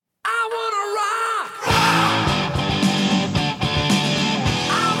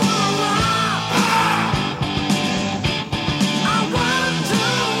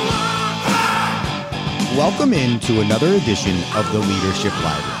Welcome into another edition of the Leadership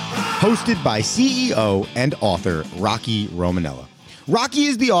Library, hosted by CEO and author Rocky Romanella. Rocky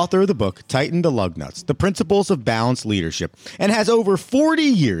is the author of the book Tighten the Lug Nuts, The Principles of Balanced Leadership, and has over 40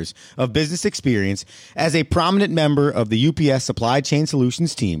 years of business experience as a prominent member of the UPS Supply Chain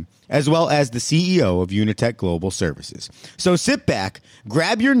Solutions team, as well as the CEO of Unitech Global Services. So sit back,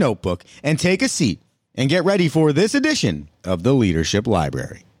 grab your notebook, and take a seat, and get ready for this edition of the Leadership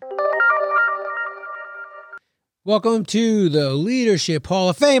Library. Welcome to the Leadership Hall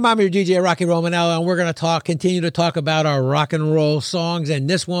of Fame. I'm your DJ, Rocky Romanella, and we're going to continue to talk about our rock and roll songs. And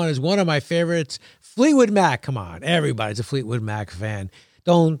this one is one of my favorites, Fleetwood Mac. Come on, everybody's a Fleetwood Mac fan.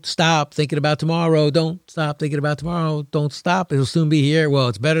 Don't stop thinking about tomorrow. Don't stop thinking about tomorrow. Don't stop. It'll soon be here. Well,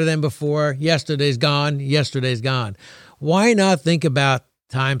 it's better than before. Yesterday's gone. Yesterday's gone. Why not think about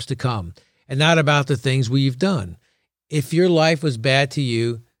times to come and not about the things we've done? If your life was bad to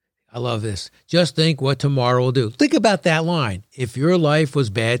you, I love this. Just think what tomorrow will do. Think about that line. If your life was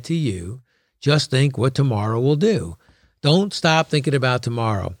bad to you, just think what tomorrow will do. Don't stop thinking about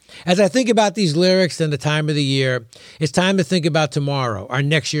tomorrow. As I think about these lyrics and the time of the year, it's time to think about tomorrow, our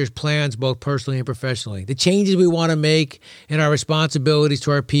next year's plans, both personally and professionally, the changes we want to make, and our responsibilities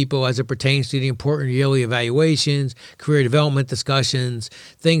to our people as it pertains to the important yearly evaluations, career development discussions,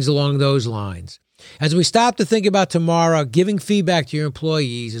 things along those lines. As we stop to think about tomorrow, giving feedback to your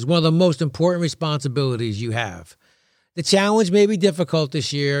employees is one of the most important responsibilities you have. The challenge may be difficult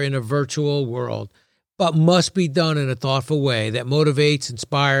this year in a virtual world, but must be done in a thoughtful way that motivates,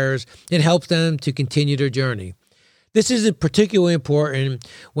 inspires, and helps them to continue their journey. This is particularly important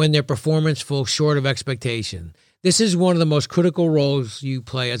when their performance falls short of expectation. This is one of the most critical roles you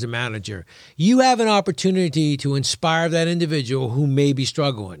play as a manager. You have an opportunity to inspire that individual who may be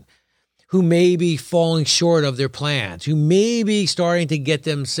struggling, who may be falling short of their plans, who may be starting to get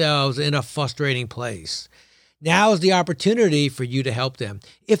themselves in a frustrating place. Now is the opportunity for you to help them.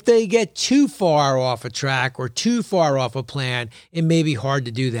 If they get too far off a track or too far off a plan, it may be hard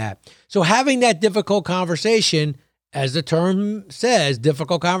to do that. So having that difficult conversation, as the term says,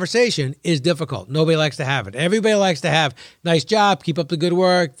 difficult conversation is difficult. Nobody likes to have it. Everybody likes to have, nice job, keep up the good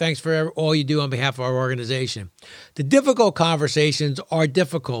work, thanks for all you do on behalf of our organization. The difficult conversations are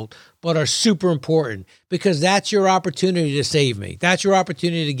difficult, but are super important because that's your opportunity to save me. That's your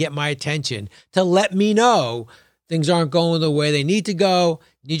opportunity to get my attention, to let me know things aren't going the way they need to go,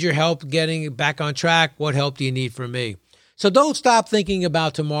 need your help getting back on track. What help do you need from me? So don't stop thinking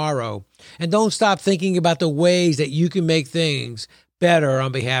about tomorrow, and don't stop thinking about the ways that you can make things better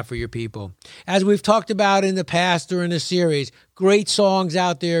on behalf of your people. As we've talked about in the past during this series, great songs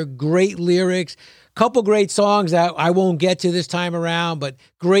out there, great lyrics, couple great songs that I won't get to this time around, but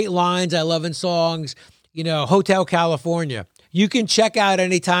great lines I love in songs. You know, Hotel California. You can check out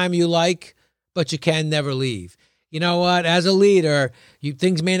anytime you like, but you can never leave. You know what? As a leader,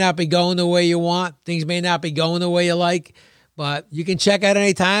 things may not be going the way you want. Things may not be going the way you like. But you can check out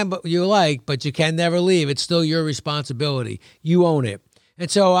any time you like, but you can never leave. It's still your responsibility. You own it. And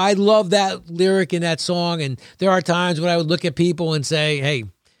so I love that lyric in that song. And there are times when I would look at people and say, hey,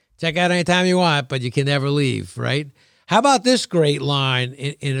 check out any time you want, but you can never leave, right? How about this great line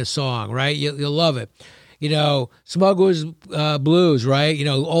in a song, right? You'll love it. You know, Smuggler's Blues, right? You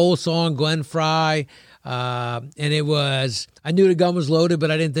know, old song, Glenn Frey. And it was, I knew the gun was loaded, but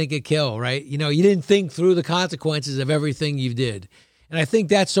I didn't think it'd kill, right? You know, you didn't think through the consequences of everything you did. And I think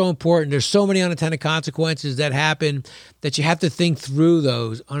that's so important. There's so many unintended consequences that happen that you have to think through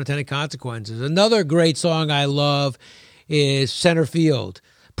those unintended consequences. Another great song I love is Center Field.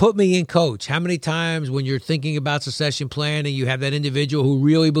 Put me in, coach. How many times when you're thinking about succession planning, you have that individual who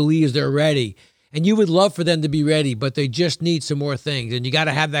really believes they're ready, and you would love for them to be ready, but they just need some more things. And you got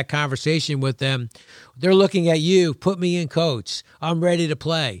to have that conversation with them. They're looking at you, put me in, coach. I'm ready to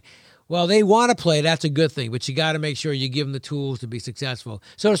play. Well, they want to play. That's a good thing, but you got to make sure you give them the tools to be successful.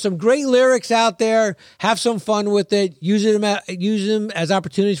 So there's some great lyrics out there. Have some fun with it. Use them as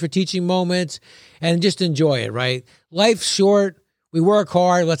opportunities for teaching moments, and just enjoy it, right? Life's short. We work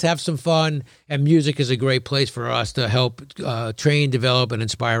hard. Let's have some fun. And music is a great place for us to help train, develop, and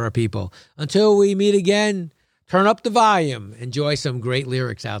inspire our people. Until we meet again, turn up the volume. Enjoy some great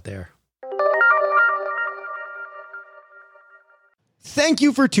lyrics out there. Thank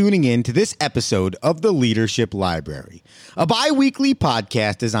you for tuning in to this episode of the Leadership Library, a bi-weekly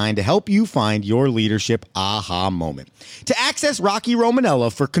podcast designed to help you find your leadership aha moment. To access Rocky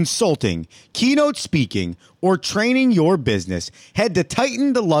Romanella for consulting, keynote speaking, or training your business, head to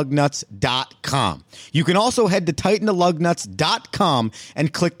TightenTheLugnuts.com. You can also head to TightenTheLugnuts.com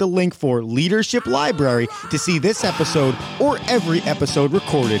and click the link for Leadership Library to see this episode or every episode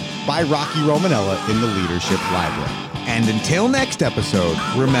recorded by Rocky Romanella in the Leadership Library. And until next episode,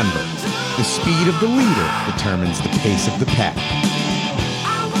 remember, the speed of the leader determines the pace of the pack.